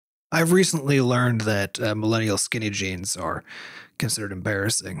I've recently learned that millennial skinny jeans are considered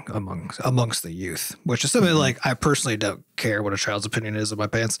embarrassing amongst the youth, which is something like I personally don't care what a child's opinion is of my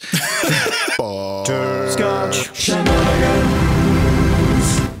pants. Butterscotch.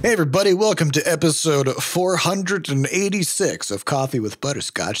 Hey everybody, welcome to episode 486 of Coffee with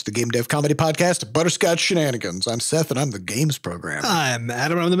Butterscotch, the game dev comedy podcast, Butterscotch Shenanigans. I'm Seth and I'm the games programmer. I'm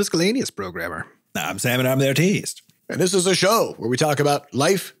Adam, I'm the miscellaneous programmer. I'm Sam and I'm the artiste. And this is a show where we talk about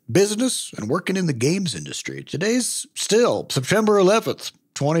life, business, and working in the games industry. Today's still September 11th,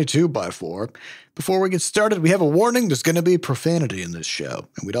 22x4. Before we get started, we have a warning. There's going to be profanity in this show.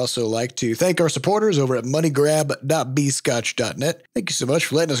 And we'd also like to thank our supporters over at moneygrab.bscotch.net. Thank you so much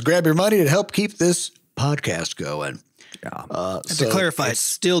for letting us grab your money to help keep this podcast going. Yeah. And to clarify, it's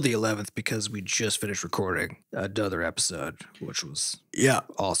still the 11th because we just finished recording another episode, which was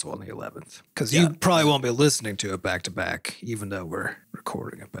also on the 11th. Because you probably won't be listening to it back to back, even though we're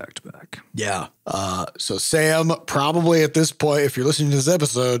recording it back to back. Yeah. So Sam, probably at this point, if you're listening to this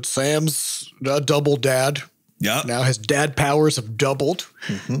episode, Sam's a double dad. Yeah. Now his dad powers have doubled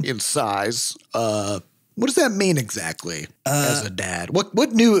in size. What does that mean exactly as a dad?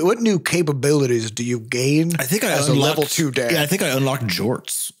 What new capabilities do you gain? I think as a level 2 dad. Yeah, I think I unlocked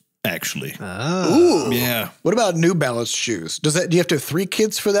jorts actually. Ooh, yeah. What about New Balance shoes? Do you have to have 3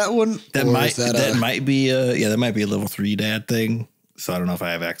 kids for that one? That might be a level 3 dad thing. So I don't know if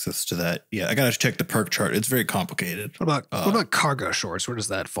I have access to that. Yeah, I gotta check the perk chart. It's very complicated. What about cargo shorts? Where does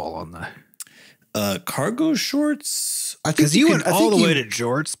that fall on the cargo shorts? I think you went all the way to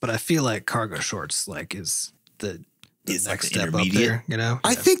jorts, but I feel like cargo shorts is the next step up there. You know,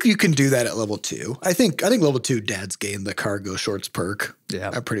 I think you can do that at level 2. I think level 2 dads gain the cargo shorts perk.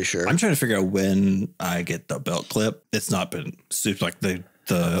 Yeah, I'm pretty sure. I'm trying to figure out when I get the belt clip. It's not been super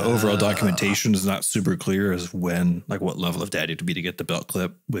the overall documentation is not super clear as when what level of dad you have to be to get the belt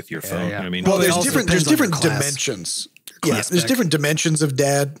clip with your phone. Yeah. You know what I mean? Well, there's different dimensions. Yeah, there's different dimensions of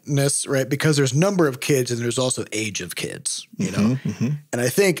dadness, right? Because there's number of kids and there's also age of kids, you know? And I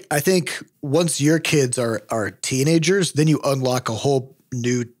think once your kids are teenagers, then you unlock a whole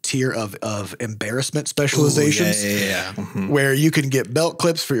new tier of embarrassment specializations. Where you can get belt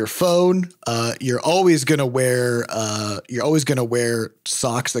clips for your phone. You're always gonna wear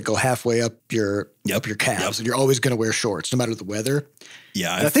socks that go halfway up your calves, and you're always gonna wear shorts no matter the weather.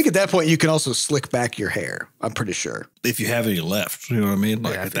 Yeah, and I think at that point you can also slick back your hair. I'm pretty sure if you have any left, you know what I mean.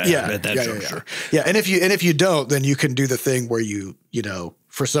 At that juncture. Yeah, and if you don't, then you can do the thing where you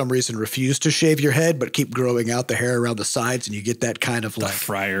for some reason refuse to shave your head, but keep growing out the hair around the sides, and you get that kind of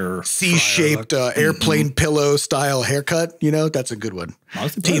friar C-shaped airplane pillow style haircut. You know, that's a good one.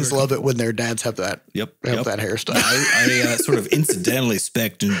 Teens love it when their dads have that. Have that hairstyle. I sort of incidentally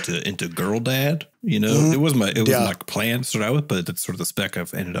spec'd into girl dad. You know, it was my plan to start out with, but that's sort of the spec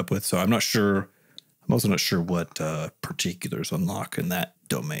I've ended up with. So I'm not sure. I'm also not sure what particulars unlock in that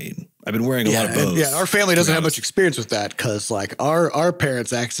domain. I've been wearing a lot of bows. Yeah, our family doesn't have much experience with that because our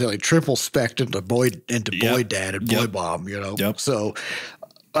parents accidentally triple spec'd into boy dad and boy bomb. You know, so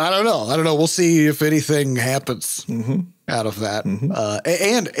I don't know. We'll see if anything happens out of that.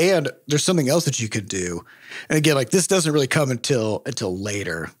 And there's something else that you could do. And again, this doesn't really come until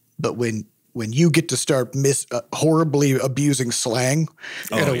later. But when you get to start horribly abusing slang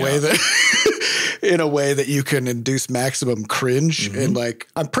in a way that you can induce maximum cringe, and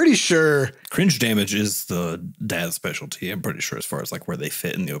I'm pretty sure cringe damage is the dad's specialty. I'm pretty sure as far as where they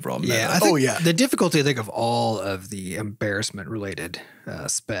fit in the overall meta. Yeah, I think the difficulty I think of all of the embarrassment related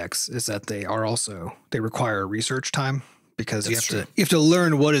specs is that they require research time. Because you have to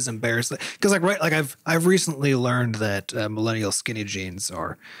learn what is embarrassing. Because I've recently learned that millennial skinny jeans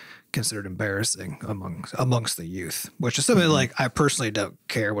are considered embarrassing amongst the youth, which is something I personally don't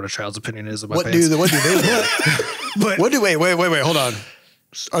care what a child's opinion is of my pants. Wait, hold on.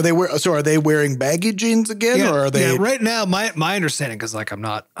 Are they wearing baggy jeans again, or are they? Yeah, right now my understanding, because I'm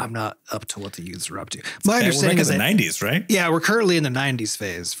not up to what the youths are up to. My understanding is the 90s, right? Yeah, we're currently in the 90s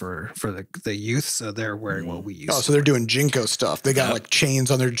phase for the youth, so they're wearing what we used. Oh, so they're doing Jinko stuff. They got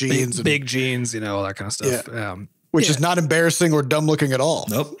chains on their jeans, big jeans, all that kind of stuff. Yeah. Which is not embarrassing or dumb looking at all.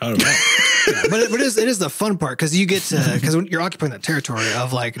 Nope, I don't know. But it is the fun part because you get to when you're occupying that territory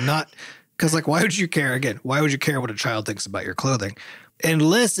of why would you care again? Why would you care what a child thinks about your clothing?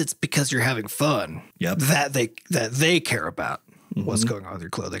 Unless it's because you're having fun. That they care about what's going on with your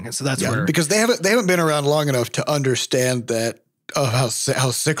clothing, and so that's where because they haven't been around long enough to understand that how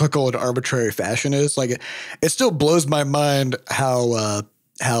cyclical and arbitrary fashion is. It still blows my mind how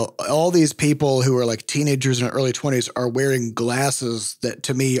how all these people who are like teenagers in their early 20s are wearing glasses that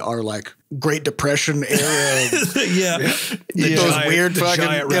to me are like Great Depression era. Those weird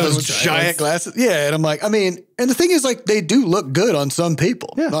fucking those giant glasses. Yeah. And I'm like, I mean, and the thing is like they do look good on some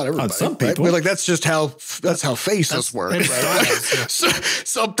people. Yeah. Not everybody. On some people. Right? But like that's just how faces work. Right? So,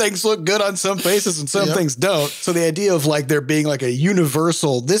 some things look good on some faces and some things don't. So the idea of like there being like a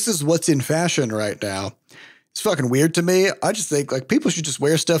universal, this is what's in fashion right now. It's fucking weird to me. I just think like people should just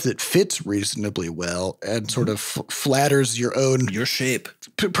wear stuff that fits reasonably well and sort of flatters your shape,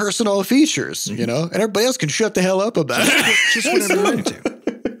 personal features, you know, and everybody else can shut the hell up about it. Just whatever you're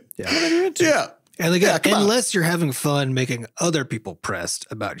into. Yeah. And again, unless you're having fun making other people pressed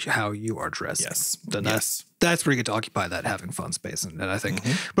about how you are dressed, then that's where you get to occupy that having fun space. And I think,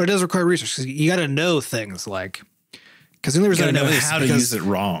 but it does require research because you got to know things like. Because the only reason I know how to use it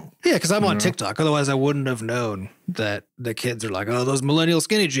wrong. Yeah, because I'm on TikTok. Otherwise, I wouldn't have known that the kids are like, oh, those millennial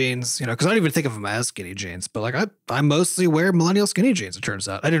skinny jeans. You know, because I don't even think of them as skinny jeans. But like, I mostly wear millennial skinny jeans. It turns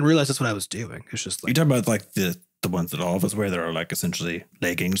out I didn't realize that's what I was doing. It's just like you talking about like the ones that all of us wear that are like essentially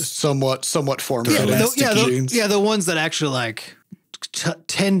leggings, just somewhat formal. Jeans. The ones that actually like.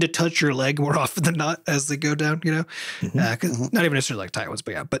 Tend to touch your leg more often than not as they go down, you know, not even necessarily like tight ones,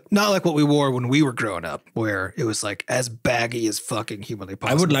 but not like what we wore when we were growing up, where it was like as baggy as fucking humanly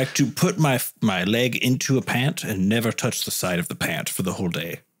possible. I would like to put my leg into a pant and never touch the side of the pant for the whole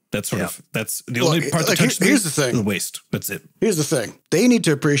day. That's that's the only part that touches me. Here's the thing: the waist. That's it. Here's the thing: they need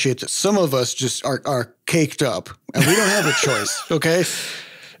to appreciate that some of us just are caked up, and we don't have a choice. Okay,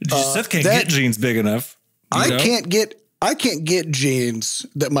 Seth can't get jeans big enough. I can't get jeans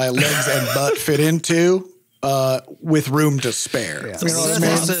that my legs and butt fit into with room to spare. Yeah. You know what I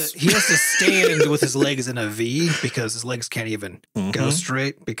mean? He has to stand with his legs in a V because his legs can't even go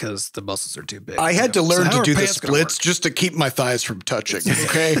straight because the muscles are too big. I had to learn to do the splits just to keep my thighs from touching.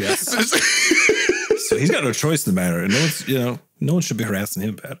 Okay. So he's got no choice in the matter. And no one should be harassing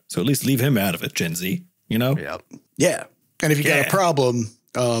him about it. So at least leave him out of it, Gen Z, you know? Yeah. And if you got a problem,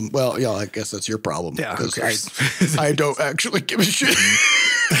 I guess that's your problem. Yeah, because I don't actually give a shit.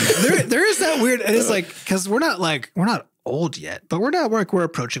 there is that weird, and it's like because we're not old yet, but we're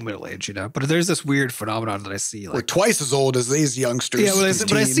approaching middle age, you know. But there's this weird phenomenon that I see. Like, we're twice as old as these youngsters. Yeah,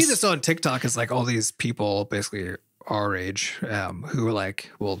 but I see this on TikTok. Is like all these people basically our age who are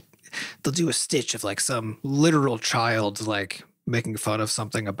like, well, they'll do a stitch of like some literal child like. Making fun of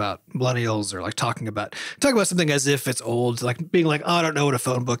something about millennials or like talking about something as if it's old, like being like, oh, I don't know what a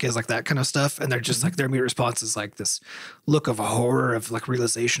phone book is, like that kind of stuff. And they're just like, their immediate response is like this look of horror of like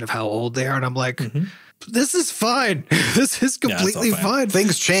realization of how old they are. And I'm like, this is fine. This is completely fine.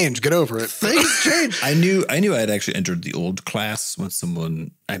 Things change. Get over it. Things change. I knew I had actually entered the old class when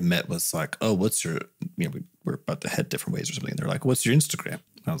someone I met was like, oh, what's your, we're about to head different ways or something. And they're like, what's your Instagram?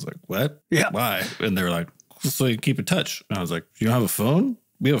 And I was like, what? Yeah. Why? And they were like, so you keep in touch. And I was like, you don't have a phone?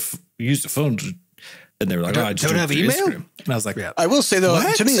 We used a phone. And they were like, I just don't have email. Instagram. And I was like, I will say though,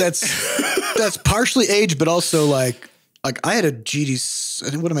 to me, that's partially age, but also like I had a GDC, I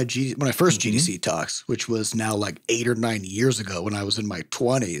think one of my first GDC talks, which was now like 8 or 9 years ago when I was in my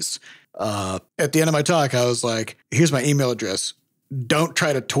 20s. At the end of my talk, I was like, here's my email address. Don't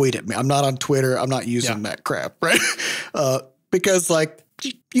try to tweet at me. I'm not on Twitter. I'm not using that crap. Right. Because like,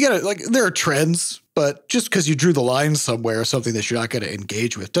 you gotta like, there are trends, but just because you drew the line somewhere, something that you're not going to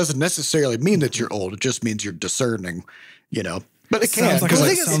engage with doesn't necessarily mean that you're old. It just means you're discerning, you know, but it can.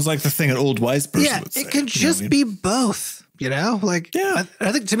 Sounds like the thing an old wise person would say. It can just be both, you know, like,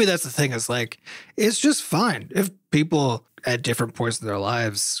 I think to me, that's the thing is like, it's just fine if people at different points in their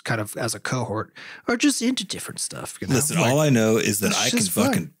lives, kind of as a cohort, are just into different stuff. You know? Listen, all I know is that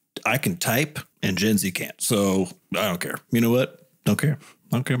I can type and Gen Z can't. So I don't care. You know what? Don't care,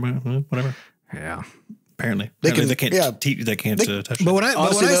 whatever. Yeah. Apparently they can't touch. But when I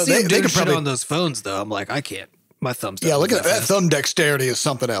see them doing shit on those phones, though, I'm like, I can't. My thumbs. Yeah, look at that thumb dexterity is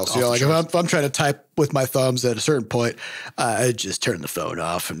something else. You know, like if I'm trying to type with my thumbs at a certain point, I just turn the phone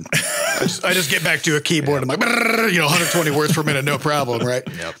off and I just get back to a keyboard. I'm like, 120 words per minute, no problem, right?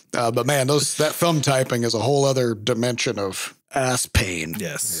 Yep. But man, that thumb typing is a whole other dimension of ass pain.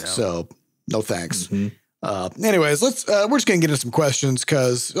 Yes. Yeah. So no thanks. Anyways, we're just gonna get into some questions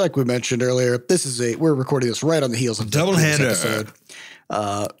because, like we mentioned earlier, we're recording this right on the heels of double header episode,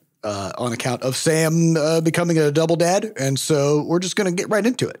 on account of Sam becoming a double dad, and so we're just gonna get right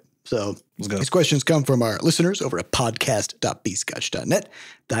into it. So these questions come from our listeners over at podcast.bscotch.net.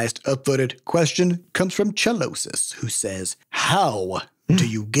 The highest upvoted question comes from Challosis, who says, "How do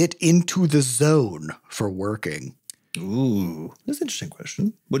you get into the zone for working?" Ooh, that's an interesting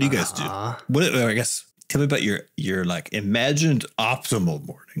question. What do you guys do? I guess. Tell me about your like imagined optimal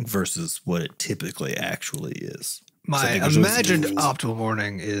morning versus what it typically actually is. My imagined optimal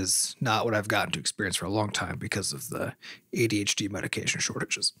morning is not what I've gotten to experience for a long time because of the ADHD medication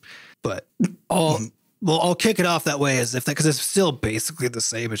shortages. But I'll kick it off that way as if that, because it's still basically the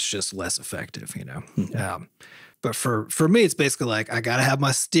same. It's just less effective, you know. Mm-hmm. But for me, it's basically like I got to have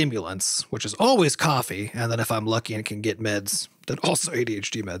my stimulants, which is always coffee. And then if I'm lucky and can get meds, then also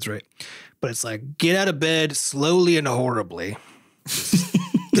ADHD meds, right? But it's like get out of bed slowly and horribly.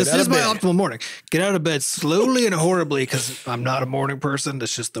 This is my optimal morning. Get out of bed slowly and horribly because I'm not a morning person.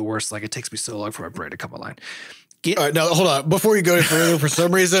 That's just the worst. Like it takes me so long for my brain to come online. All right, now hold on. Before you go any further, for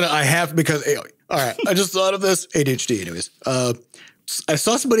some reason I have because all right, I just thought of this ADHD. Anyways, I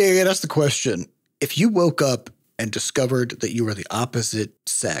saw somebody get asked the question: if you woke up and discovered that you were the opposite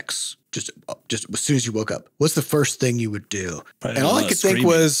sex, just as soon as you woke up, what's the first thing you would do? And all I could think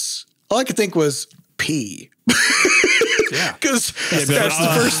was pee. Yeah, because that's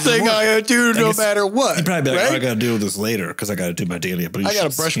the first thing I do, no matter what. You'd probably be like, I got to deal with this later because I got to do my daily ablutions. I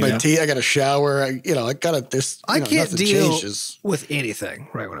got to brush my teeth. I got to shower. I got to I can't deal with anything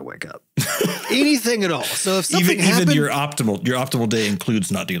right when I wake up. Anything at all. So if something happened, even your optimal day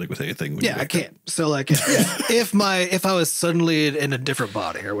includes not dealing with anything. Yeah, I can't. So like, if I was suddenly in a different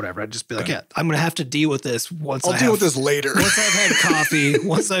body or whatever, I'd just be like, I'm going to have to deal with this once. I'll deal with this later. Once I've had coffee,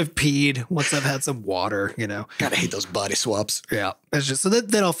 once I've peed, once I've had some water. You know, gotta hate those body swaps. Yeah, it's just so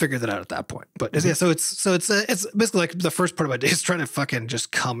then I'll figure that out at that point. But yeah, so it's basically like the first part of my day is trying to fucking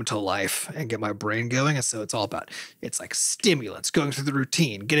just come to life and get my brain going. And so it's all about like stimulants, going through the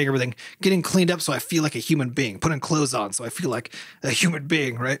routine, getting cleaned up so I feel like a human being, putting clothes on so I feel like a human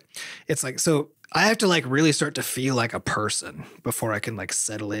being, right? It's like, so I have to like really start to feel like a person before I can like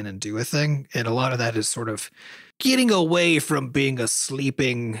settle in and do a thing. And a lot of that is sort of getting away from being a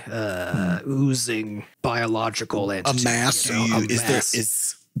sleeping, oozing biological entity. A mass. You know,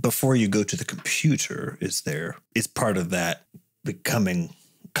 is before you go to the computer, is part of that coming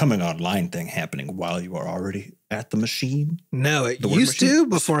online thing happening while you are already at the machine? No, it used to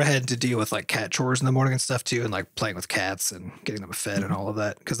before I had to deal with like cat chores in the morning and stuff too, and like playing with cats and getting them fed and all of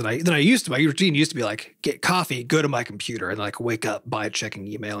that. Because my routine used to be like get coffee, go to my computer, and like wake up by checking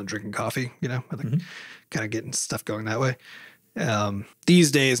email and drinking coffee. You know, like kind of getting stuff going that way.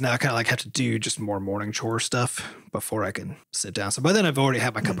 These days now I kind of like have to do just more morning chore stuff before I can sit down. So by then I've already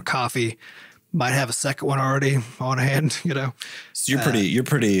had my cup of coffee. Might have a second one already on hand, you know. So you're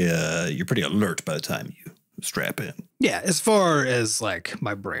pretty alert by the time you strap in. Yeah, as far as like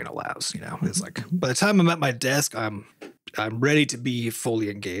my brain allows, you know. It's like by the time I'm at my desk, I'm ready to be fully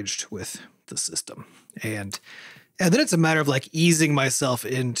engaged with the system. And then it's a matter of like easing myself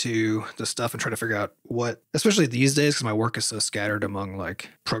into the stuff and trying to figure out what, especially these days, because my work is so scattered among like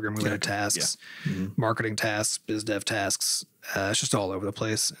program related tasks, marketing tasks, biz dev tasks. It's just all over the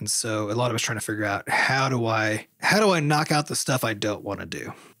place. And so a lot of us trying to figure out how do I knock out the stuff I don't want to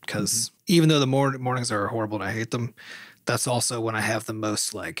do? Because even though the mornings are horrible and I hate them, that's also when I have the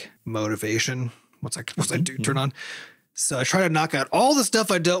most like motivation once I do turn on. So I try to knock out all the stuff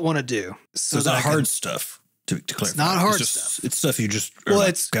I don't want to do. So it's not hard stuff. To clarify. It's not hard stuff. It's stuff you just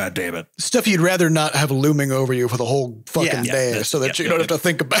it's God damn it. Stuff you'd rather not have looming over you for the whole fucking day so that you don't have to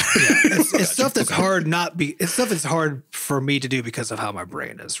think about it. It's stuff that's hard it's stuff that's hard for me to do because of how my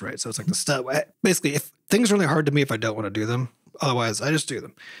brain is, right? So it's like the stuff basically if things are really hard to me if I don't want to do them. Otherwise I just do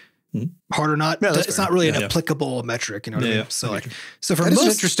them. Hard or not, it's not really an applicable metric, you know what I mean? So so for most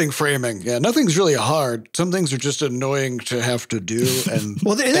interesting framing. Yeah, nothing's really hard. Some things are just annoying to have to do, and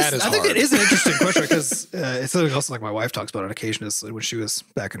well, I think it is an interesting question because it's something else like my wife talks about on occasion. Is when she was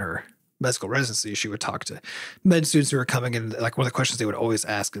back in her medical residency, she would talk to med students who were coming in. Like one of the questions they would always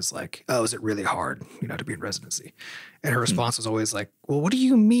ask is like, "Oh, is it really hard, to be in residency?" And her response was always like, "Well, what do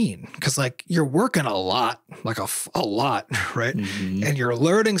you mean? Because like you're working a lot, like a lot, right? And you're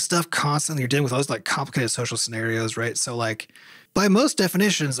learning stuff constantly. You're dealing with all those like complicated social scenarios, right? So like by most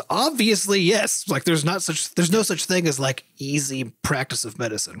definitions, obviously, yes, like there's no such thing as like easy practice of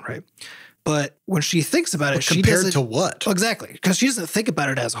medicine, right? But when she thinks about it, she doesn't. Compared to what? Exactly. Because she doesn't think about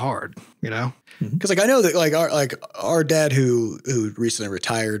it as hard, you know? Because like I know that like our dad who recently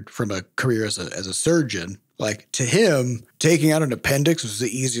retired from a career as a surgeon, like to him, taking out an appendix was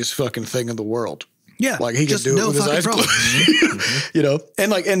the easiest fucking thing in the world. Yeah. Like he could do it with his eyes closed. You know?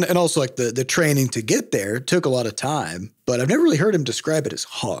 And like and also like the training to get there took a lot of time, but I've never really heard him describe it as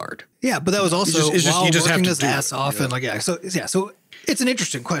hard. Yeah, but that was also you just working his ass off and like so it's an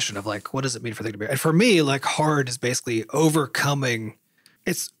interesting question of like, what does it mean for a thing to be? And for me, like hard is basically overcoming.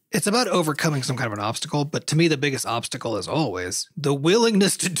 It's it's about overcoming some kind of an obstacle. But to me, the biggest obstacle is always the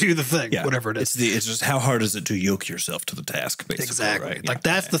willingness to do the thing, whatever it is. It's just how hard is it to yoke yourself to the task, basically. Exactly. Right? Like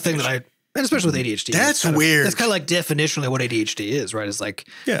that's the thing that and especially with ADHD. That's weird. That's kind of like definitionally what ADHD is, right? It's like,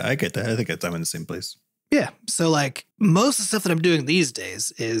 yeah, I get that. I think I'm in the same place. Yeah. So like most of the stuff that I'm doing these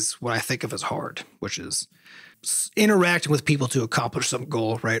days is what I think of as hard, which is interacting with people to accomplish some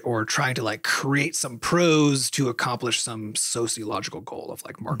goal, right? Or trying to like create some prose to accomplish some sociological goal of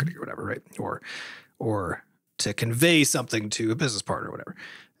like marketing or whatever, right? Or to convey something to a business partner or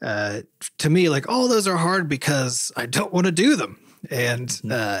whatever. To me, like all those are hard because I don't want to do them. And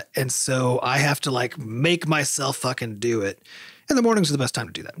so I have to like make myself fucking do it. And the mornings are the best time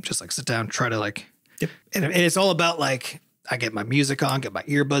to do that. Just like sit down, try to like, and it's all about like, I get my music on, get my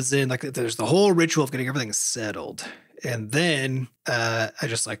earbuds in, like there's the whole ritual of getting everything settled. And then I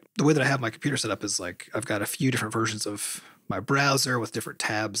just like the way that I have my computer set up is like, I've got a few different versions of my browser with different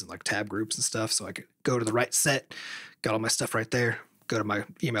tabs and like tab groups and stuff. So I could go to the right set, got all my stuff right there. Go to my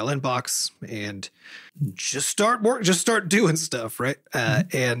email inbox and just start doing stuff. Right.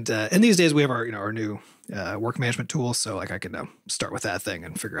 And these days we have our new work management tool. So like I can start with that thing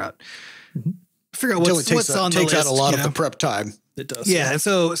and figure out what's on the list. Takes out a lot of the prep time. It does. Yeah. And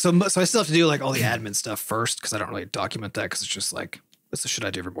so I still have to do like all the admin stuff first. Cause I don't really document that. Cause it's just like, that's the shit I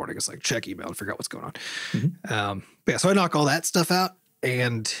do every morning. It's like check email and figure out what's going on. But yeah, so I knock all that stuff out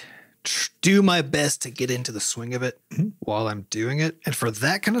and do my best to get into the swing of it while I'm doing it. And for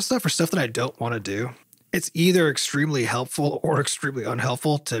that kind of stuff, for stuff that I don't want to do, it's either extremely helpful or extremely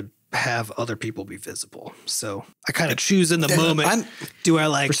unhelpful to have other people be visible. So I kind of choose in the moment. Do I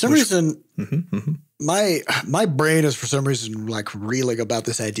like... For some reason, my brain is for some reason like reeling about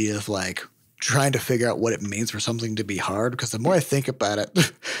this idea of like trying to figure out what it means for something to be hard. Because the more I think about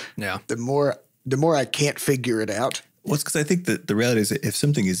it, the more I can't figure it out. Well, it's because I think that the reality is that if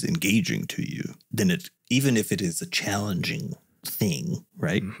something is engaging to you, then even if it is a challenging thing,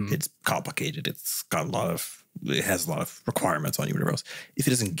 right? It's complicated. It has a lot of requirements on you, whatever else. If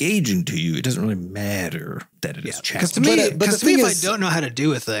it is engaging to you, it doesn't really matter that it is challenging. Because to me, if I don't know how to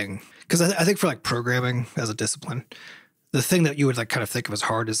do a thing, because I think for like programming as a discipline, the thing that you would like kind of think of as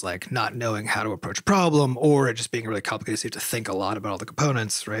hard is like not knowing how to approach a problem or it just being really complicated. So you have to think a lot about all the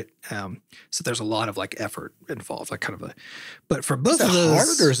components, right? So there's a lot of like effort involved, like kind of but for both of those,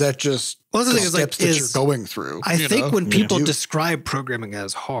 hard or is that just the steps that you're going through? I think when people describe programming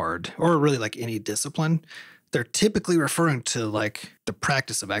as hard or really like any discipline, they're typically referring to like the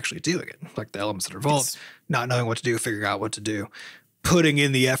practice of actually doing it, like the elements that are involved, not knowing what to do, figuring out what to do, putting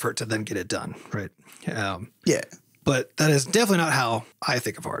in the effort to then get it done, right? But that is definitely not how I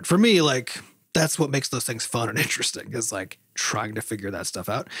think of hard. For me, like that's what makes those things fun and interesting is like trying to figure that stuff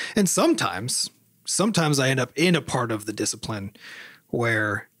out. And sometimes I end up in a part of the discipline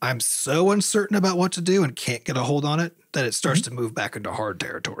where I'm so uncertain about what to do and can't get a hold on it that it starts to move back into hard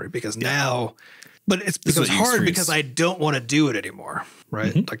territory because now, but it's becomes hard because I don't want to do it anymore.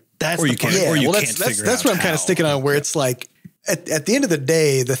 Right. Like that's or you can't, or you can't figure out that's what I'm kind of sticking on where it's like, at the end of the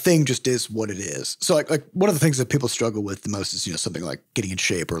day, the thing just is what it is. So like one of the things that people struggle with the most is, something like getting in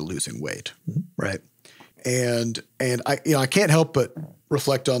shape or losing weight. Right. And I can't help but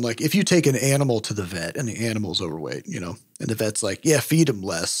reflect on like, if you take an animal to the vet and the animal's overweight, and the vet's like, yeah, feed him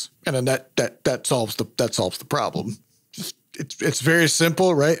less. And then that solves the problem. Just, it's very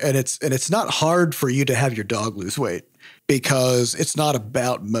simple. Right. And it's not hard for you to have your dog lose weight because it's not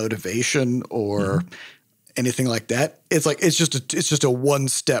about motivation or anything like that. It's like it's just a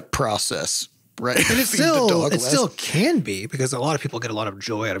one-step process, right? And it still can be because a lot of people get a lot of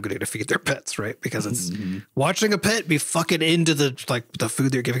joy out of getting to feed their pets, right? Because it's watching a pet be fucking into the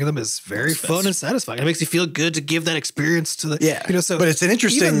food they're giving them is very fun and satisfying. It makes you feel good to give that experience to the So, but it's an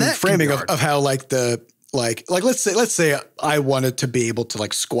interesting framing of how like let's say I wanted to be able to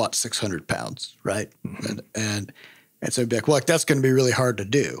like squat 600 pounds, right? And so I'd be like, well, like, that's going to be really hard to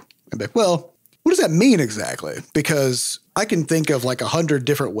do. I'd be like, well, what does that mean exactly? Because I can think of like 100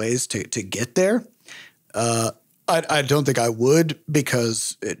 different ways to get there. I don't think I would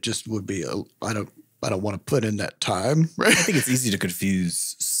because it just would be I don't want to put in that time. Right? I think it's easy to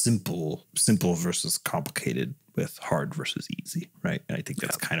confuse simple versus complicated with hard versus easy, right? And I think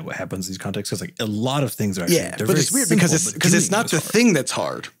that's kind of what happens in these contexts. Because like a lot of things are actually but it's weird because it's not the thing that's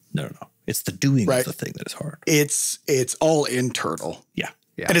hard. No, it's the doing of the thing that is hard. It's all internal. Yeah.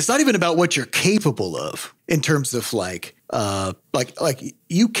 And it's not even about what you're capable of in terms of like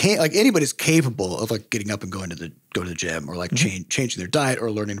you can't like anybody's capable of like getting up and going to the gym or like changing their diet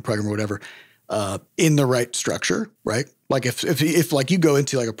or learning a program or whatever in the right structure, right? Like if like you go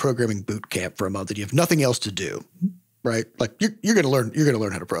into like a programming boot camp for a month and you have nothing else to do, right? Like you're going to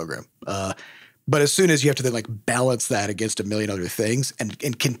learn how to program. But as soon as you have to then like balance that against a million other things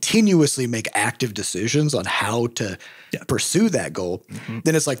and continuously make active decisions on how to pursue that goal,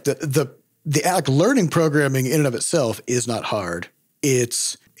 then it's like the like learning programming in and of itself is not hard.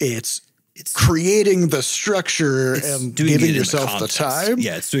 It's creating the structure and giving yourself the time.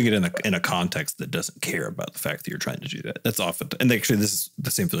 Yeah, it's doing it in a context that doesn't care about the fact that you're trying to do that. That's often, and actually, this is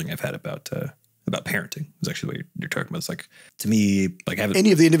the same feeling I've had about parenting. It's actually what you're talking about. It's like, to me, like having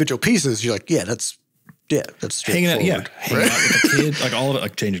any of the individual pieces, you're like, that's hanging out with the kid, like all of it,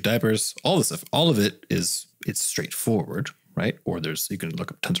 like changing diapers, all this stuff. All of it it's straightforward, right? Or you can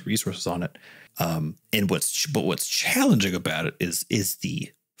look up tons of resources on it. And what's challenging about it is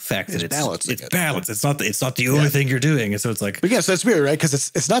the fact that it's balance. It's not the only thing you're doing. And so it's like, but yes, that's weird, right? Because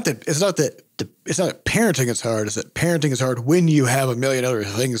it's not that parenting is hard. It's that parenting is hard when you have a million other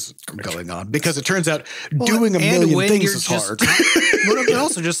things going on, because it turns out doing a million things is hard. But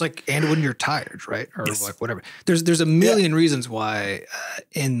also just like, and when you're tired, right? Or like whatever, there's a million reasons why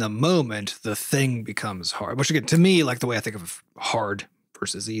in the moment, the thing becomes hard, which again, to me, like the way I think of hard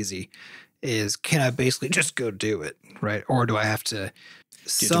versus easy is, can I basically just go do it? Right. Or do I have to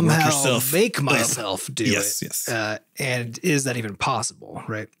somehow make myself do it. Yes. And is that even possible?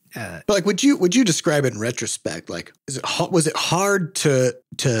 Right. But like, would you describe it in retrospect? Like, was it hard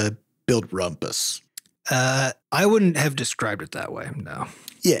to build Rumpus? I wouldn't have described it that way. No.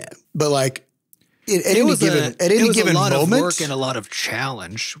 Yeah. But like at any given lot moment, of work and a lot of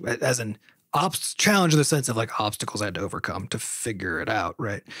challenge, as an challenge in the sense of like obstacles I had to overcome to figure it out.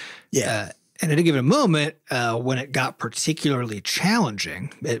 Right. Yeah. And at a given moment, when it got particularly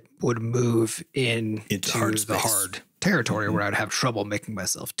challenging, it would move into the hard territory where I'd have trouble making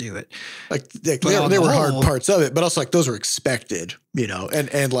myself do it. Like there were hard parts of it, but also like those were expected,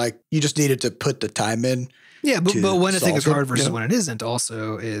 and like you just needed to put the time in. Yeah, but when a thing is hard versus when it isn't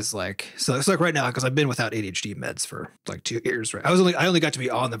also is like, so it's like right now, because I've been without ADHD meds for like 2 years, right? I only got to be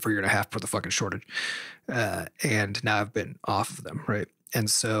on them for a year and a half for the fucking shortage. And now I've been off of them, right? And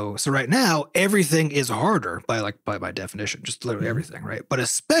so right now everything is harder by my definition, just literally everything, right? But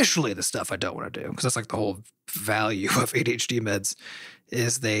especially the stuff I don't want to do, because that's like the whole value of ADHD meds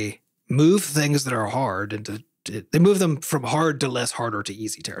is they move things that are hard they move them from hard to less harder to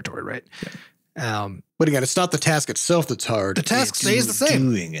easy territory, right? Yeah. But again, it's not the task itself that's hard. The task stays the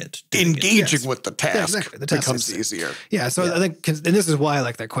same. Engaging with the task, exactly. The task becomes easier. Yeah. So I think, and this is why I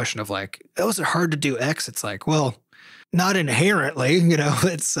like that question of like, oh, is it hard to do X? It's like, well, not inherently,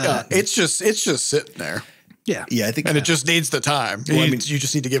 it's just sitting there. Yeah. Yeah. I think, and it just needs the time. Well, you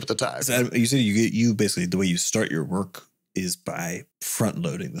just need to give it the time. So you said you basically, the way you start your work is by front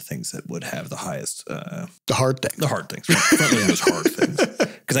loading the things that would have the highest, the hard things. Right? Front loading those hard things.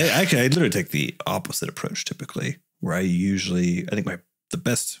 Because I literally take the opposite approach typically, where I think the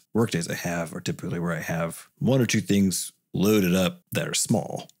best work days I have are typically where I have 1 or 2 things loaded up that are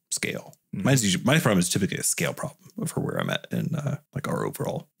small scale. Mm-hmm. My problem is typically a scale problem for where I'm at in like our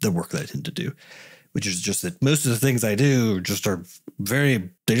overall, the work that I tend to do, which is just that most of the things I do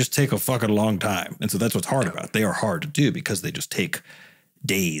they just take a fucking long time. And so that's what's hard about it. They are hard to do because they just take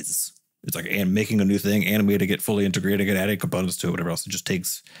days. It's like making a new thing, animating it, fully integrating it, adding components to it, whatever else. It just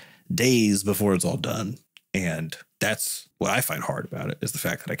takes days before it's all done. And that's what I find hard about it, is the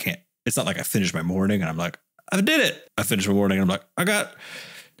fact that it's not like I finish my morning and I'm like, I did it. I finished my morning and I'm like, I got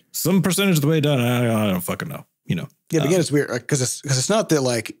some percentage of the way done. I don't fucking know, Yeah, but again, it's weird because it's not that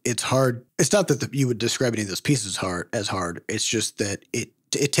like it's hard. It's not that you would describe any of those pieces as hard. It's just that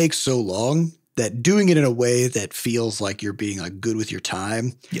it takes so long that doing it in a way that feels like you're being like good with your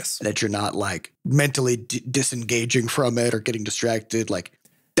time. Yes. That you're not like mentally disengaging from it or getting distracted. Like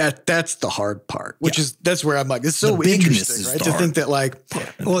that's the hard part, that's where I'm like, it's so interesting, right? To think that like,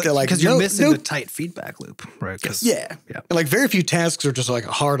 because you're missing the tight feedback loop, right? Yeah. And like very few tasks are just like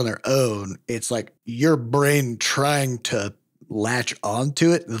hard on their own. It's like your brain trying to latch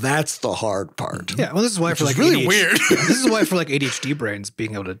onto it. That's the hard part. Yeah. Well, this is why for like really weird. This is why for like ADHD brains,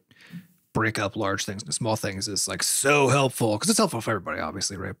 being able to break up large things into small things is like so helpful, because it's helpful for everybody,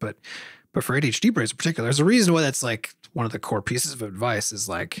 obviously, right? But for ADHD brains in particular, there's a reason why that's like one of the core pieces of advice is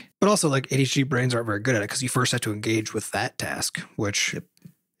like, but also like ADHD brains aren't very good at it because you first have to engage with that task, which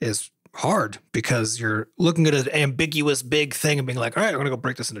is hard because you're looking at an ambiguous big thing and being like, all right, I'm going to go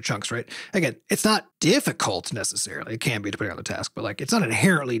break this into chunks, right? Again, it's not difficult necessarily. It can be depending on the task, but like it's not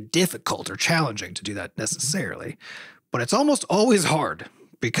inherently difficult or challenging to do that necessarily, but it's almost always hard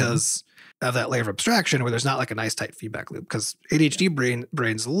because of that layer of abstraction where there's not like a nice tight feedback loop, because ADHD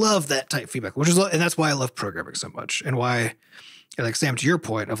brains love that tight feedback, and that's why I love programming so much, and why, like Sam, to your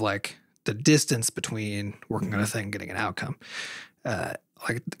point of like the distance between working on a thing, getting an outcome.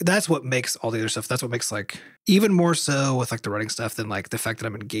 Like that's what makes all the other stuff. That's what makes like even more so with like the writing stuff than like the fact that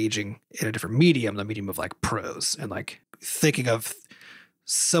I'm engaging in a different medium, the medium of like prose and like thinking of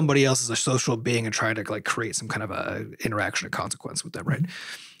somebody else as a social being and trying to like create some kind of a interaction and consequence with them. Right.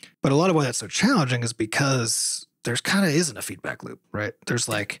 But a lot of why that's so challenging is because there's kind of isn't a feedback loop, right? There's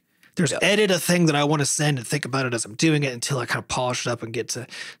like, edit a thing that I want to send and think about it as I'm doing it until I kind of polish it up and get to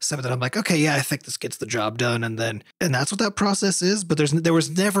something that I'm like, okay, yeah, I think this gets the job done. And that's what that process is. But there was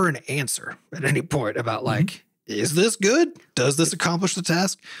never an answer at any point about like, is this good? Does this accomplish the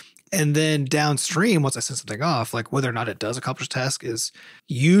task? And then downstream, once I send something off, like whether or not it does accomplish the task is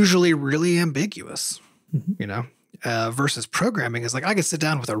usually really ambiguous, you know, versus programming is like, I can sit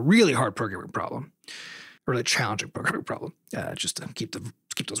down with a really hard programming problem, a really challenging programming problem, just to keep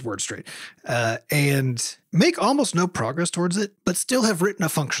those words straight, and make almost no progress towards it, but still have written a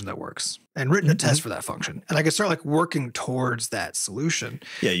function that works and written a test for that function. And I can start like working towards that solution.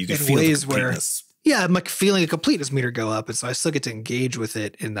 Yeah, you can feel ways where, I'm like feeling a completeness meter go up. And so I still get to engage with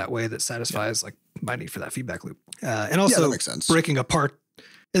it in that way that satisfies like my need for that feedback loop. And also that makes sense. Breaking apart.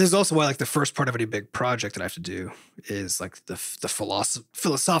 And this is also why like the first part of any big project that I have to do is like the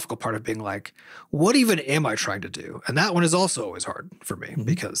philosophical part of being like, what even am I trying to do? And that one is also always hard for me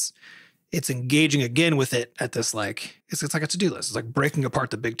because it's engaging again with it at this like, it's like a to-do list. It's like breaking apart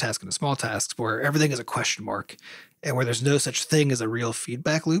the big task into small tasks where everything is a question mark and where there's no such thing as a real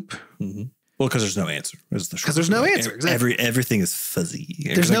feedback loop. Well, because there's no answer. Because there's no answer. Exactly. Everything is fuzzy.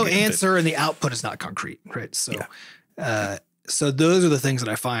 There's no answer and the output is not concrete. Right. So, so those are the things that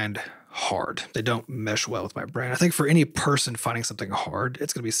I find hard. They don't mesh well with my brain. I think for any person finding something hard,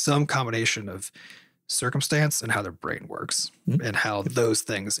 it's going to be some combination of circumstance and how their brain works and how those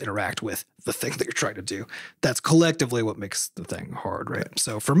things interact with the thing that you're trying to do. That's collectively what makes the thing hard, right?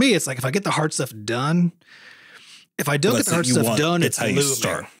 So for me, it's like if I get the hard stuff done, if I don't get the hard stuff done, it's how you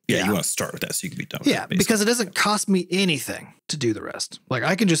start. Yeah, you want to start with that so you can be done with it. Yeah, because it doesn't cost me anything to do the rest. Like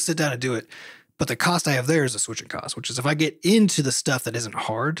I can just sit down and do it. But the cost I have there is a switching cost, which is if I get into the stuff that isn't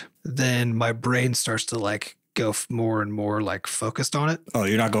hard, then my brain starts to like go more and more like focused on it. Oh,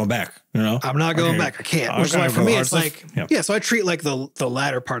 you're not going back, you know? I'm not going back. I can't. Which is why for me, it's like, so I treat like the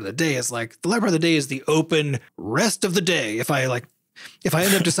latter part of the day as like the latter part of the day is the open rest of the day. If I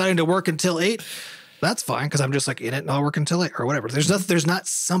end up deciding to work until 8, that's fine because I'm just like in it and I'll work until 8 or whatever. There's not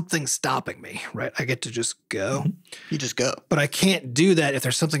something stopping me, right? I get to just go. You just go. But I can't do that if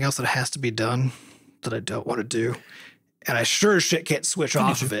there's something else that has to be done that I don't want to do. And I sure as shit can't switch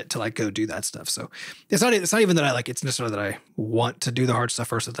off of it to like go do that stuff. So it's not even that it's necessarily that I want to do the hard stuff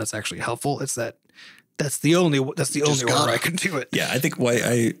first, that that's actually helpful. It's that's the only order I can do it. Yeah. I think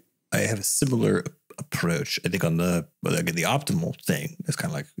why I have a similar approach. I think on the optimal thing is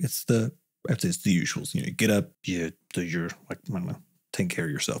kind of like, it's the usuals. You know, you get up, you do your, like, I don't know, take care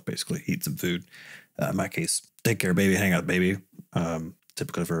of yourself, basically, eat some food. In my case, take care of baby, hang out with baby.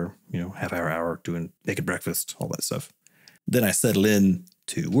 Typically for, half hour making breakfast, all that stuff. Then I settle in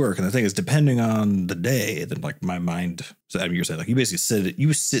to work. And the thing is, depending on the day, then like my mind, so I mean, you're saying like you basically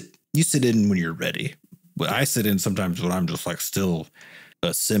sit in when you're ready. But I sit in sometimes when I'm just like still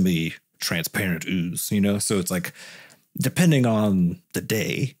a semi-transparent ooze, So it's like, depending on the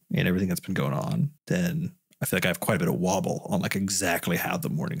day and everything that's been going on, then I feel like I have quite a bit of wobble on like exactly how the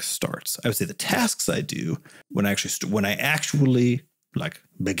morning starts. I would say the tasks I do when I actually like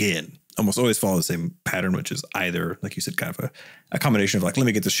begin almost always follow the same pattern, which is either, like you said, kind of a combination of like, let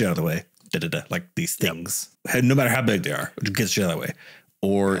me get this shit out of the way, like these things, no matter how big they are, get the shit out of the way.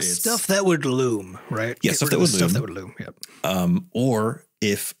 Or it's stuff that would loom, right? Yeah, stuff that would loom. Yep. Or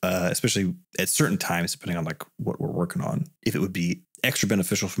if, especially at certain times, depending on like what we're working on, if it would be extra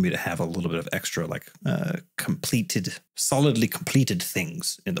beneficial for me to have a little bit of extra like solidly completed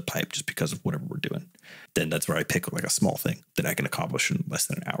things in the pipe just because of whatever we're doing, then that's where I pick like a small thing that I can accomplish in less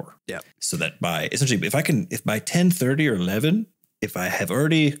than an hour. Yeah. So that by essentially, if by 10:30 or 11, if I have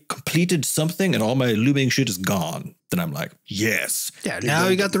already completed something and all my looming shit is gone, then I'm like, yes. Yeah. Now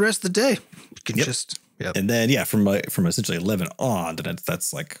you got the rest of the day. You can just. Yep. And then, from essentially 11 on, then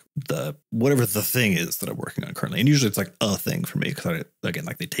that's like whatever the thing is that I'm working on currently. And usually it's like a thing for me because, again,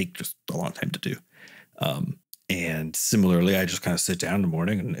 like they take just a long time to do. And similarly, I just kind of sit down in the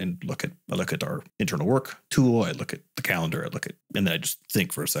morning and look at our internal work tool. I look at the calendar. And then I just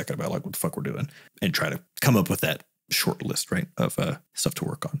think for a second about like what the fuck we're doing and try to come up with that short list, right, of stuff to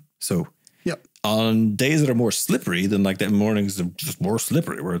work on. So yep. On days that are more slippery, then like that mornings are just more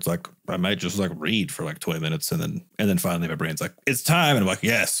slippery, where it's like I might just like read for like 20 minutes and then finally my brain's like, it's time. And I'm like,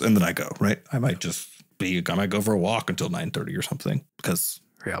 yes. And then I go, right. I might go for a walk until 9:30 or something because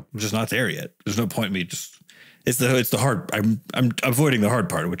Yeah. I'm just not there yet. There's no point in me it's the hard. I'm avoiding the hard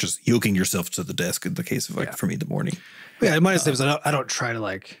part, which is yoking yourself to the desk in the case of for me in the morning. Yeah, my thing is I don't try to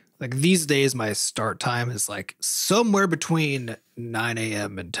like these days my start time is like somewhere between 9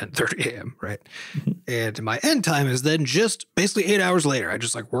 a.m. and 10:30 a.m. right, and my end time is then just basically 8 hours later. I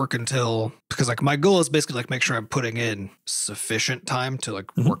just like work until because like my goal is basically like make sure I'm putting in sufficient time to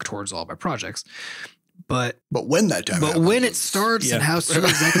like work towards all my projects. But when that time, when it starts and how soon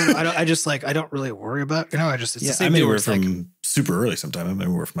exactly, I don't really worry about. It's the same. I may work from super early sometime. I may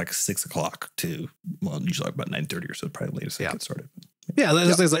work from like 6 o'clock to usually about 9:30 or so, probably latest I get started. Yeah,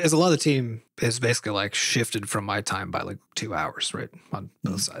 there's a lot of the team is basically like shifted from my time by like 2 hours, right, on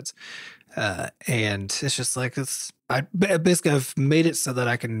both sides, and it's just like I've made it so that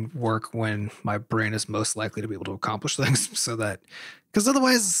I can work when my brain is most likely to be able to accomplish things, so that because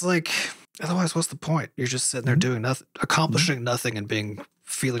otherwise what's the point? You're just sitting there doing nothing, accomplishing nothing, and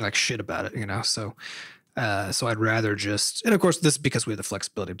feeling like shit about it, So I'd rather just, and of course, this is because we have the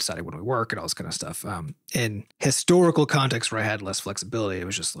flexibility of deciding when we work and all this kind of stuff. In historical context where I had less flexibility, it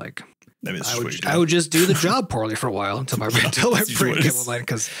was just like I would just do the job poorly for a while until my brain came online,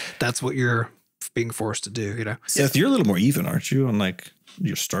 because that's what you're being forced to do, Seth, you're a little more even, aren't you, on like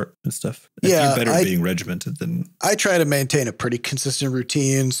your start and stuff? Yeah, you're better at being regimented than I try to maintain a pretty consistent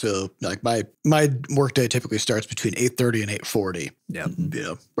routine. So like my workday typically starts between 8:30 and 8:40.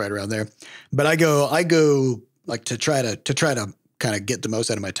 Yeah, right around there. But I go like to try to kind of get the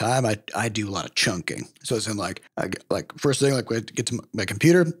most out of my time. I do a lot of chunking. So it's in like first thing, like when I get to my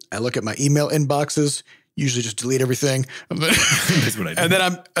computer, I look at my email inboxes. Usually just delete everything. That's what I do. And then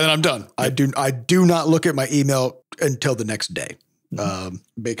I'm done. Yep. I do not look at my email until the next day.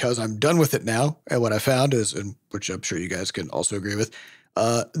 Because I'm done with it now. And what I found is, and which I'm sure you guys can also agree with,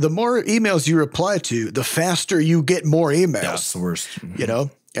 the more emails you reply to, the faster you get more emails. Yeah, that's the worst.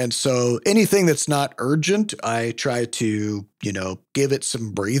 And so anything that's not urgent, I try to, give it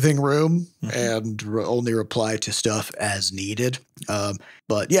some breathing room and only reply to stuff as needed.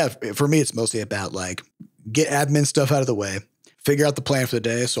 But yeah, for me, it's mostly about like get admin stuff out of the way, figure out the plan for the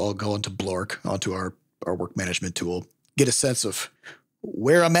day. So I'll go into Blork, onto our work management tool, get a sense of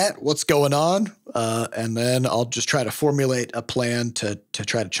where I'm at, what's going on, and then I'll just try to formulate a plan to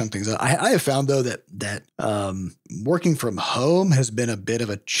try to chunk things out. I have found, though, that working from home has been a bit of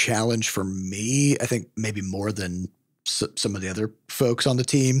a challenge for me. I think maybe more than some of the other folks on the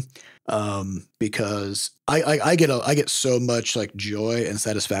team, because I get so much like joy and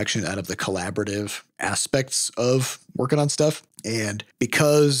satisfaction out of the collaborative aspects of working on stuff, and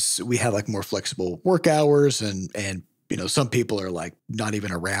because we have like more flexible work hours and some people are like not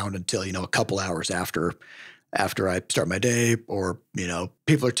even around until, a couple hours after I start my day, or,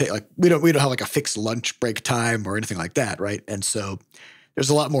 people are like, we don't have like a fixed lunch break time or anything like that. Right. And so there's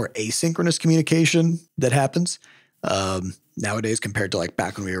a lot more asynchronous communication that happens, nowadays compared to like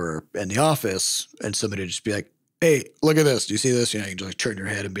back when we were in the office and somebody would just be like, hey, look at this. Do you see this? You can just like turn your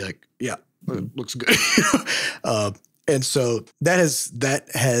head and be like, yeah, it looks good. And so that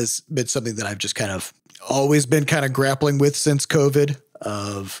has been something that I've just kind of always been kind of grappling with since COVID,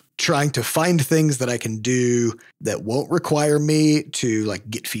 of trying to find things that I can do that won't require me to like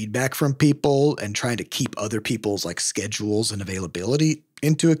get feedback from people, and trying to keep other people's like schedules and availability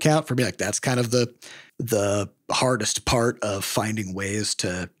into account. For me, like that's kind of the hardest part of finding ways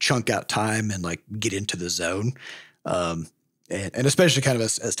to chunk out time and like get into the zone. And especially kind of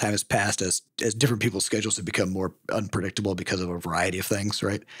as time has passed, as different people's schedules have become more unpredictable because of a variety of things,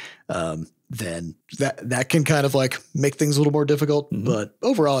 right? Then that can kind of like make things a little more difficult. But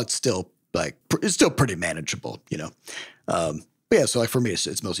overall, it's still pretty manageable, But yeah, so like for me,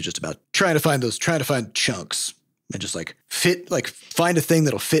 it's mostly just about trying to find chunks and just like find a thing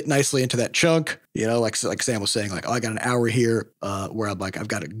that'll fit nicely into that chunk. Like Sam was saying, like, oh, I got an hour here, where I'm like, I've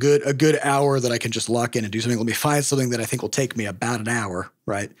got a good hour that I can just lock in and do something. Let me find something that I think will take me about an hour,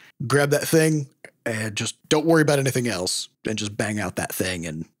 right? Grab that thing and just don't worry about anything else, and just bang out that thing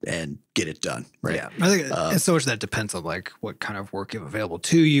and get it done, right? Yeah, I think it's so much that depends on like what kind of work you have available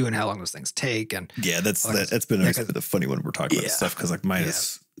to you and how long those things take. And yeah, that's been a funny one we're talking about this stuff, because like mine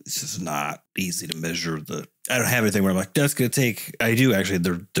is, it's just not easy to measure I don't have anything where I'm like, that's going to take, I do actually,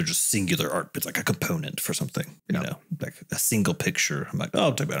 they're just singular art. It's like a component for something, like a single picture. I'm like, oh,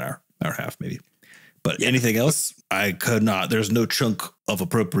 it'll take about an hour and a half maybe. But anything else, I could not. There's no chunk of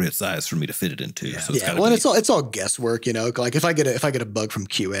appropriate size for me to fit it into. Yeah. So it's all guesswork, Like if I get a bug from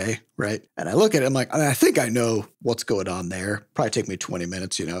QA, right, and I look at it, I'm like, I think I know what's going on there. Probably take me 20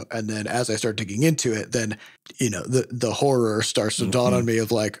 minutes, and then as I start digging into it, then the horror starts to dawn on me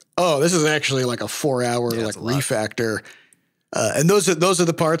of like, oh, this is actually like a 4 hour like refactor. And those are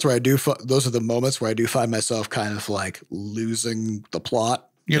the parts where those are the moments where I do find myself kind of like losing the plot.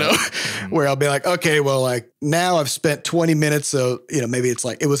 You know, where I'll be like, okay, well, like now I've spent 20 minutes. So, maybe it's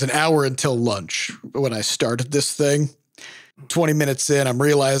like it was an hour until lunch when I started this thing. 20 minutes in, I'm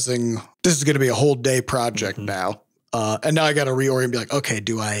realizing this is going to be a whole day project now. And now I got to reorient and be like, okay,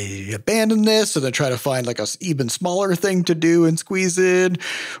 do I abandon this and then try to find like a even smaller thing to do and squeeze in?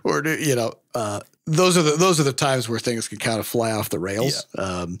 Or, those are the times where things can kind of fly off the rails.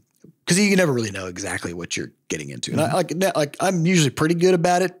 Yeah. Because you never really know exactly what you're getting into. And I'm usually pretty good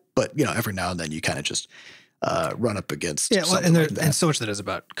about it, but every now and then you kind of just run up against and so much that is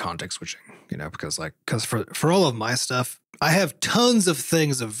about context switching, because for all of my stuff, I have tons of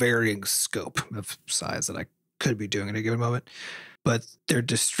things of varying scope of size that I could be doing at a given moment, but they're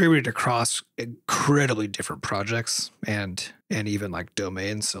distributed across incredibly different projects and even like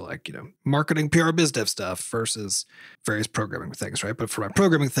domains. So like, marketing, PR, biz dev stuff versus various programming things, right? But for my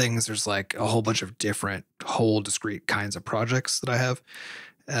programming things, there's like a whole bunch of different whole discrete kinds of projects that I have.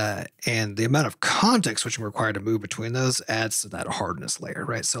 And the amount of context switching required to move between those adds to that hardness layer,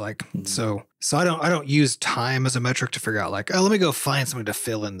 right? So like, so I don't use time as a metric to figure out like, oh, let me go find something to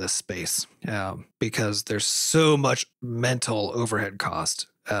fill in this space, because there's so much mental overhead cost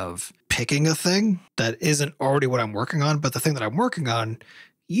of picking a thing that isn't already what I'm working on, but the thing that I'm working on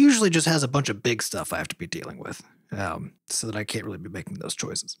usually just has a bunch of big stuff I have to be dealing with, so that I can't really be making those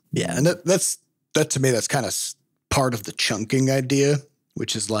choices. Yeah, and that to me, that's kind of part of the chunking idea.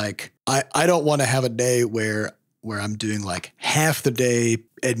 Which is like, I don't want to have a day where I'm doing like half the day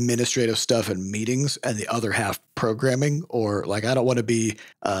administrative stuff and meetings and the other half programming, or like I don't want to be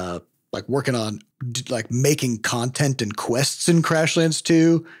like working on like making content and quests in Crashlands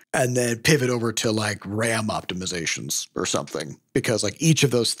 2 and then pivot over to like RAM optimizations or something, because like each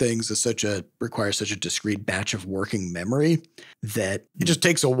of those things is requires such a discrete batch of working memory that it just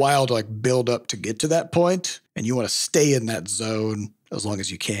takes a while to like build up to get to that point, and you want to stay in that zone as long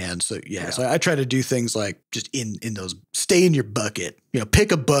as you can. So so I try to do things like just in those, stay in your bucket,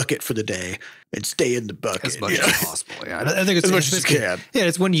 pick a bucket for the day and stay in the bucket as much as possible. Yeah. I think it's as much as you can. Yeah.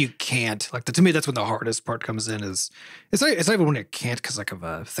 It's when you can't, like to me, that's when the hardest part comes in is it's not even when you can't because like of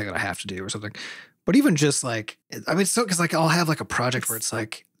a thing that I have to do or something, but even just like, I mean, so, cause like I'll have like a project where it's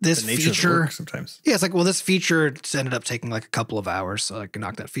like this feature sometimes. Yeah. It's like, well, this feature ended up taking like a couple of hours. So I can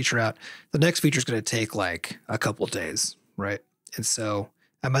knock that feature out. The next feature is going to take like a couple of days. Right. And so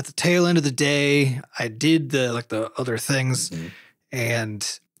I'm at the tail end of the day. I did the other things,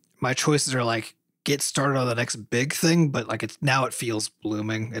 and my choices are like get started on the next big thing, but like it feels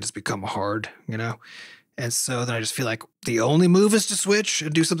blooming. It has become hard, And so then I just feel like the only move is to switch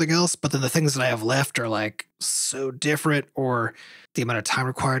and do something else. But then the things that I have left are like so different, or the amount of time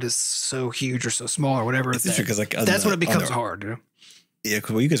required is so huge or so small or whatever. It's interesting because like that's when it becomes hard. Yeah,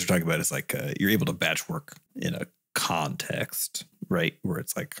 because what you guys are talking about is like you're able to batch work in a context, right? Where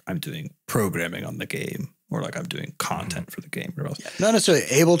it's like I'm doing programming on the game, or like I'm doing content for the game, or else. Yeah, not necessarily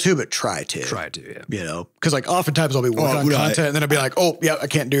able to, but try to. Yeah. Because like oftentimes I'll be working on content, and then I'll be like, oh yeah, I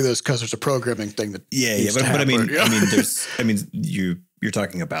can't do this because there's a programming thing that. But I mean, you're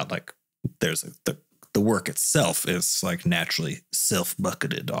talking about like there's the work itself is like naturally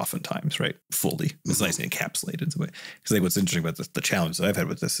self-bucketed oftentimes, right? Fully. It's nicely encapsulated in some way. Because like what's interesting about the challenge that I've had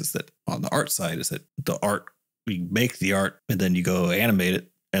with this is that on the art side is that the art, you make the art and then you go animate it,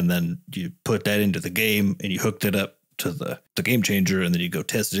 and then you put that into the game and you hooked it up to the game changer, and then you go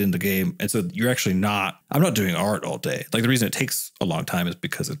test it in the game. And so you're actually I'm not doing art all day. Like the reason it takes a long time is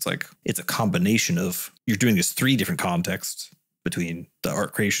because it's a combination of, you're doing this 3 different contexts between the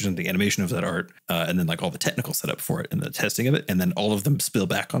art creation and the animation of that art, and then like all the technical setup for it and the testing of it, and then all of them spill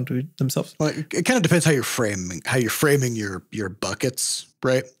back onto themselves. Well, it kind of depends how you're framing your buckets,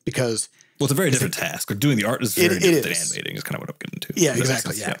 right? Because it's a very different task. Like doing the art is very different than animating. Is kind of what I'm getting to. Yeah,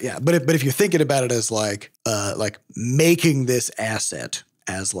 exactly. Yeah. But if you're thinking about it as like making this asset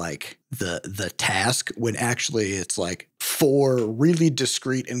as like the task, when actually it's like 4 really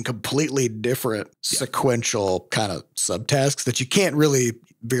discrete and completely different sequential kind of subtasks that you can't really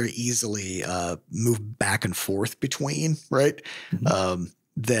very easily move back and forth between, right?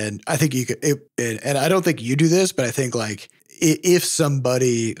 Then I think you could, and I don't think you do this, but I think like if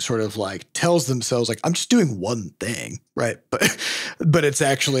somebody sort of like tells themselves like, I'm just doing one thing, right? But it's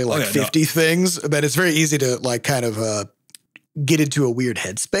actually like 50 things, then it's very easy to like kind of get into a weird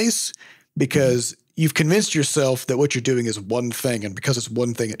headspace, because you've convinced yourself that what you're doing is one thing, and because it's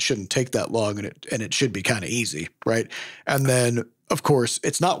one thing, it shouldn't take that long, and it should be kind of easy, right? And then of course,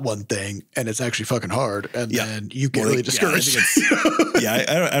 it's not one thing and it's actually fucking hard. And then you get really discouraged.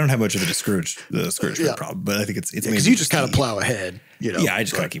 I don't have much of a discouragement problem, but I think it's because you just kind of plow ahead. Yeah, I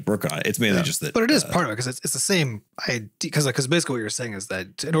just kind of keep working on it. It's mainly just that. But it is part of it because it's the same idea. Because basically what you're saying is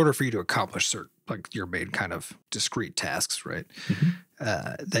that in order for you to accomplish certain, like your main kind of discrete tasks, right,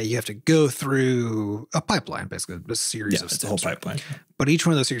 that you have to go through a pipeline, basically a series of steps. The whole pipeline. But each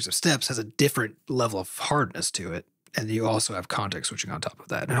one of those series of steps has a different level of hardness to it. And you also have context switching on top of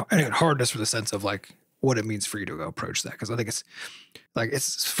that. And hardness for the sense of like what it means for you to go approach that. Because I think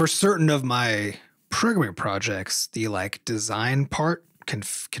it's for certain of my programming projects, the like design part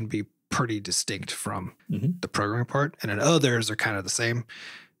can be pretty distinct from the programming part. And then others are kind of the same.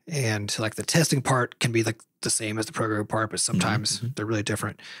 And like the testing part can be like the same as the programming part, but sometimes they're really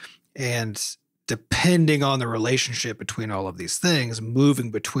different. And depending on the relationship between all of these things, moving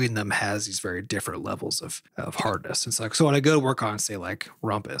between them has these very different levels of hardness. It's like, so when I go to work on, say, like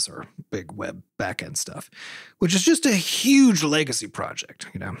Rumpus or big web backend stuff, which is just a huge legacy project,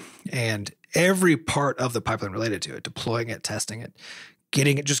 and every part of the pipeline related to it, deploying it, testing it,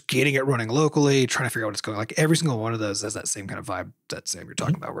 getting it running locally, trying to figure out what it's going, like every single one of those has that same kind of vibe that Sam you're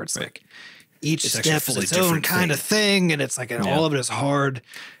talking about, where it's like each step is its own kind of thing. And it's like, and all of it is hard.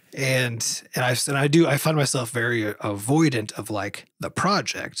 And I find myself very avoidant of like the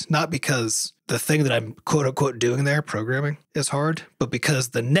project, not because the thing that I'm quote unquote doing there, programming, is hard, but because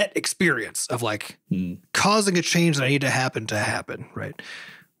the net experience of like causing a change that I need to happen, right?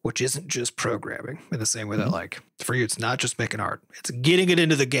 Which isn't just programming in the same way that like for you, it's not just making art, it's getting it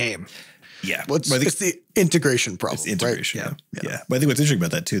into the game. Yeah. Well, it's the integration problem. It's the integration. Right? Yeah. But I think what's interesting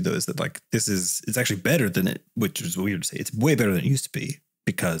about that too, though, is that like it's actually better than it, which is weird to say. It's way better than it used to be.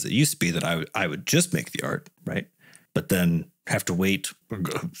 Because it used to be that I would just make the art, right? But then have to wait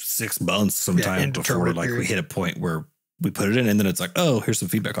 6 months sometime before like we hit a point where we put it in, and then it's like, oh, here's some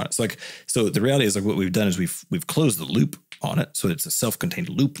feedback on it. So the reality is like what we've done is we've closed the loop on it, so it's a self-contained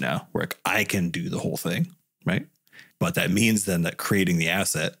loop now where like I can do the whole thing, right? But that means then that creating the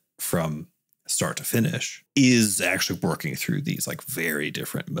asset from start to finish is actually working through these like very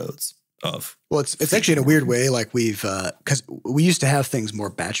different modes. It's actually in a weird way, like we've because we used to have things more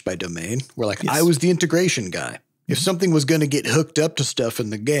batch by domain, where like I was the integration guy. If something was going to get hooked up to stuff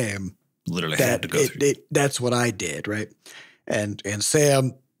in the game, literally had to go through. That's what I did, right? And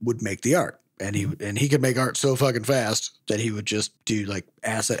Sam would make the art, and he could make art so fucking fast that he would just do like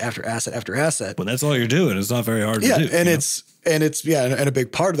asset after asset after asset. Well, that's all you're doing. It's not very hard to do. And and a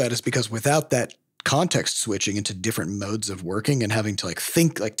big part of that is because without that context switching into different modes of working and having to like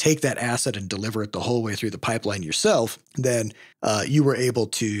think, like take that asset and deliver it the whole way through the pipeline yourself, then you were able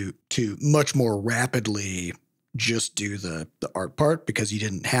to much more rapidly just do the art part because you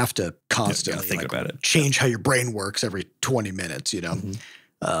didn't have to constantly think about it, change how your brain works every 20 minutes,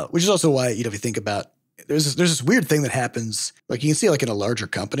 which is also why, if you think about, there's this weird thing that happens, like you can see like in a larger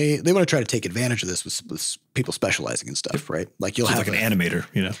company, they want to try to take advantage of this with people specializing in stuff, right? Like you'll have like an animator,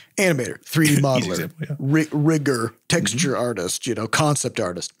 animator, 3D modeler, example, rigger, texture artist, concept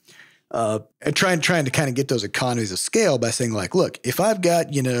artist, and trying to kind of get those economies of scale by saying like, look, if I've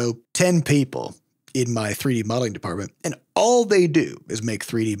got, 10 people in my 3D modeling department and all they do is make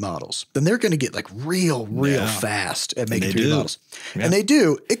 3D models, then they're going to get like real fast at making 3D models. Yeah. And they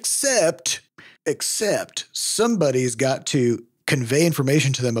do, except somebody's got to convey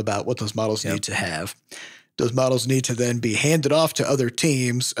information to them about what those models need to have. Those models need to then be handed off to other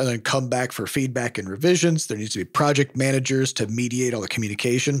teams and then come back for feedback and revisions. There needs to be project managers to mediate all the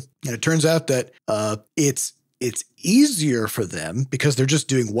communication. And it turns out that it's easier for them because they're just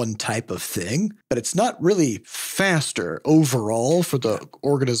doing one type of thing, but it's not really faster overall for the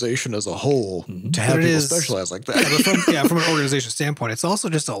organization as a whole to have people specialize like that. Yeah, but from an organization standpoint, it's also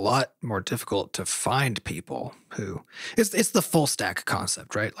just a lot more difficult to find people who it's the full stack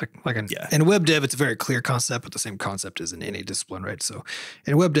concept, right? Like in web dev, it's a very clear concept, but the same concept is in any discipline, right? So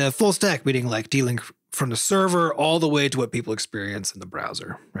in web dev, full stack meaning like dealing from the server all the way to what people experience in the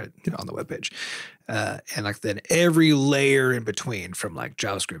browser, right, on the web page. And like then every layer in between from like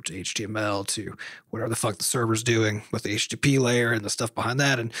JavaScript to HTML to whatever the fuck the server's doing with the HTTP layer and the stuff behind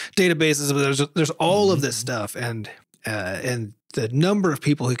that and databases. There's all of this stuff. And the number of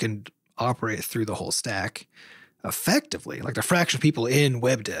people who can operate through the whole stack effectively, like the fraction of people in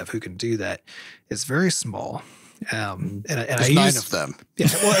web dev who can do that is very small. And there's 9 of them. Yeah.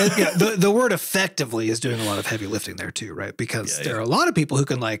 Well, the word effectively is doing a lot of heavy lifting there too, right? Because there are a lot of people who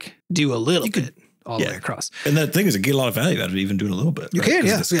can like do a little bit. all the way across. And the thing is, you get a lot of value out of it, even doing a little bit. You can,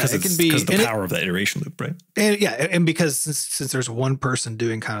 yeah. It can be because the power of that iteration loop, right? And because since there's one person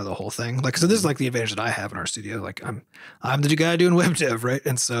doing kind of the whole thing, like, so this is like the advantage that I have in our studio. Like I'm the guy doing web dev, right?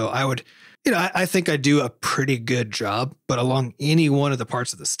 And so I would, I think I do a pretty good job, but along any one of the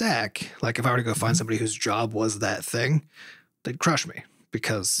parts of the stack, like if I were to go find somebody whose job was that thing, they'd crush me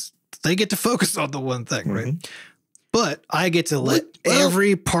because they get to focus on the one thing, right? But I get to let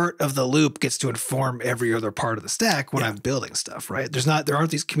every part of the loop gets to inform every other part of the stack when I'm building stuff, right? There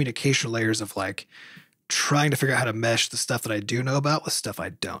aren't these communication layers of like trying to figure out how to mesh the stuff that I do know about with stuff I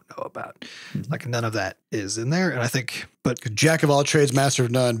don't know about. Like none of that is in there. And I think, but jack of all trades, master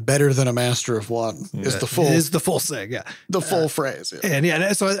of none, better than a master of one is the full saying. Yeah. The full phrase. Yeah.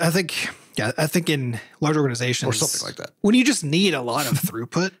 And so I think in large organizations or something like that, when you just need a lot of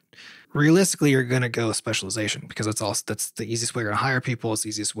throughput, realistically, you're going to go specialization because that's the easiest way you're going to hire people. It's the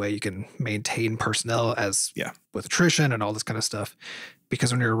easiest way you can maintain personnel with attrition and all this kind of stuff.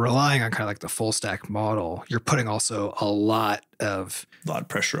 Because when you're relying on kind of like the full stack model, you're putting also a lot of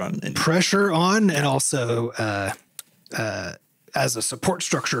pressure on, and also as a support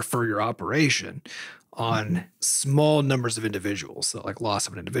structure for your operation on small numbers of individuals. So like loss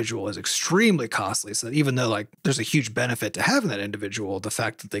of an individual is extremely costly. So that even though like there's a huge benefit to having that individual, the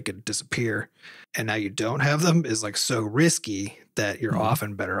fact that they could disappear and now you don't have them is like so risky that you're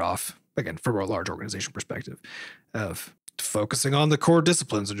often better off, again, from a large organization perspective, of focusing on the core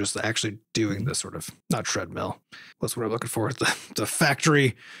disciplines and just actually doing the sort of, not treadmill, what's what I'm looking for, the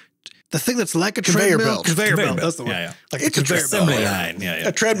factory, the thing that's like a conveyor belt. Conveyor belt. That's the one. Yeah. Like it's a conveyor assembly line. Yeah.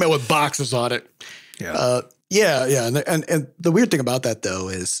 A treadmill with boxes on it. Yeah. And the weird thing about that though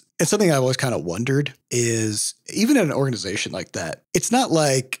is, it's something I've always kind of wondered is, even in an organization like that, it's not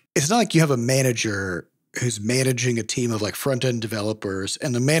like you have a manager who's managing a team of like front end developers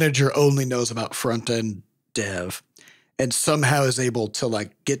and the manager only knows about front end dev and somehow is able to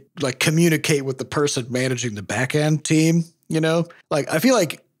communicate with the person managing the back end team, Like I feel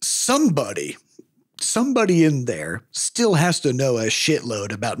like somebody in there still has to know a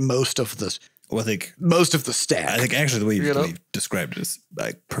shitload about most of the stack. I think actually the way you described it is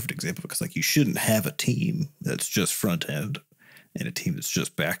like perfect example, because like you shouldn't have a team that's just front end and a team that's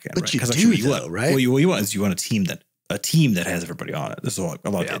just back end. But right? you do though, right? What you want a team that has everybody on it. This is a lot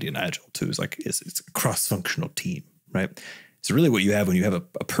of the idea in Agile too. Is like it's a cross-functional team, right? So really, what you have when you have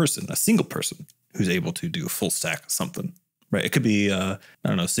a single person who's able to do a full stack of something. Right. It could be, a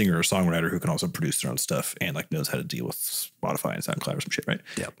singer or songwriter who can also produce their own stuff and like knows how to deal with Spotify and SoundCloud or some shit. Right.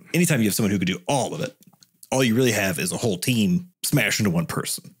 Yep. Anytime you have someone who can do all of it, all you really have is a whole team smashed into one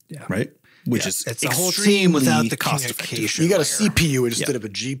person. Yeah. Right. Which is it's a whole team without the communication. You got a CPU instead of a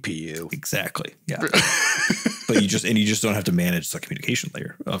GPU. Exactly. Yeah. But you just don't have to manage the communication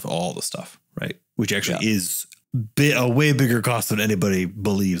layer of all the stuff. Right. Which actually is a way bigger cost than anybody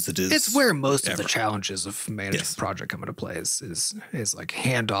believes it is. It's where most of the challenges of managing a project come into play is like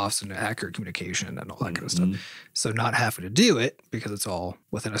handoffs and accurate communication and all that kind of stuff. So not having to do it because it's all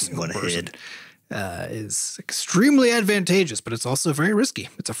within a single person is extremely advantageous, but it's also very risky.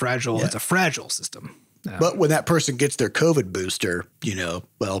 It's a fragile system. But when that person gets their COVID booster,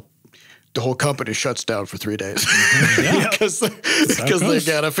 the whole company shuts down for 3 days because they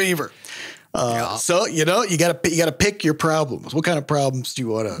got a fever. So you gotta pick your problems. What kind of problems do you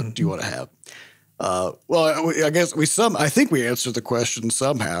want to have? I guess I think we answered the question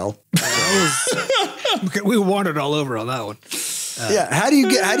somehow. We wandered all over on that one. How do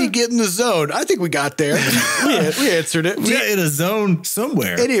you get in the zone? I think we got there. we answered it. In a zone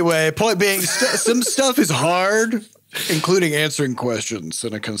somewhere. Anyway, point being, some stuff is hard, including answering questions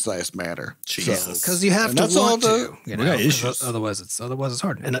in a concise manner. Jesus, because you have to want to. Otherwise, it's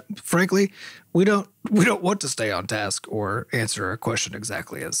hard. And frankly, we don't want to stay on task or answer a question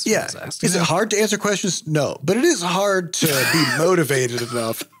exactly as asked. Is it hard to answer questions? No, but it is hard to be motivated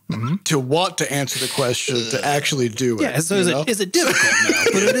enough to want to answer the question to actually do it. Yeah. So is it difficult now?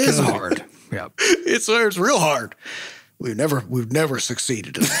 But it is hard. Yeah, it's real hard. We've never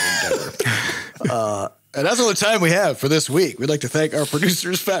succeeded in that endeavor. And that's all the time we have for this week. We'd like to thank our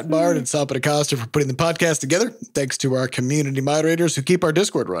producers, Fat Bard and Sapa DaCosta, for putting the podcast together. Thanks to our community moderators who keep our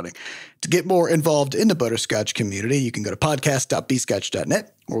Discord running. To get more involved in the Butterscotch community, you can go to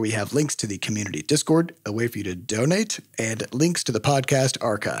podcast.bscotch.net, where we have links to the community Discord, a way for you to donate, and links to the podcast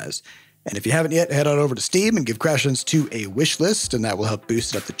archives. And if you haven't yet, head on over to Steam and give Crashlands 2 a wish list, and that will help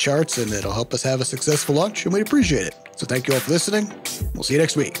boost it up the charts, and it'll help us have a successful launch, and we'd appreciate it. So thank you all for listening. We'll see you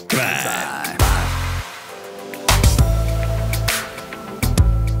next week. Bye.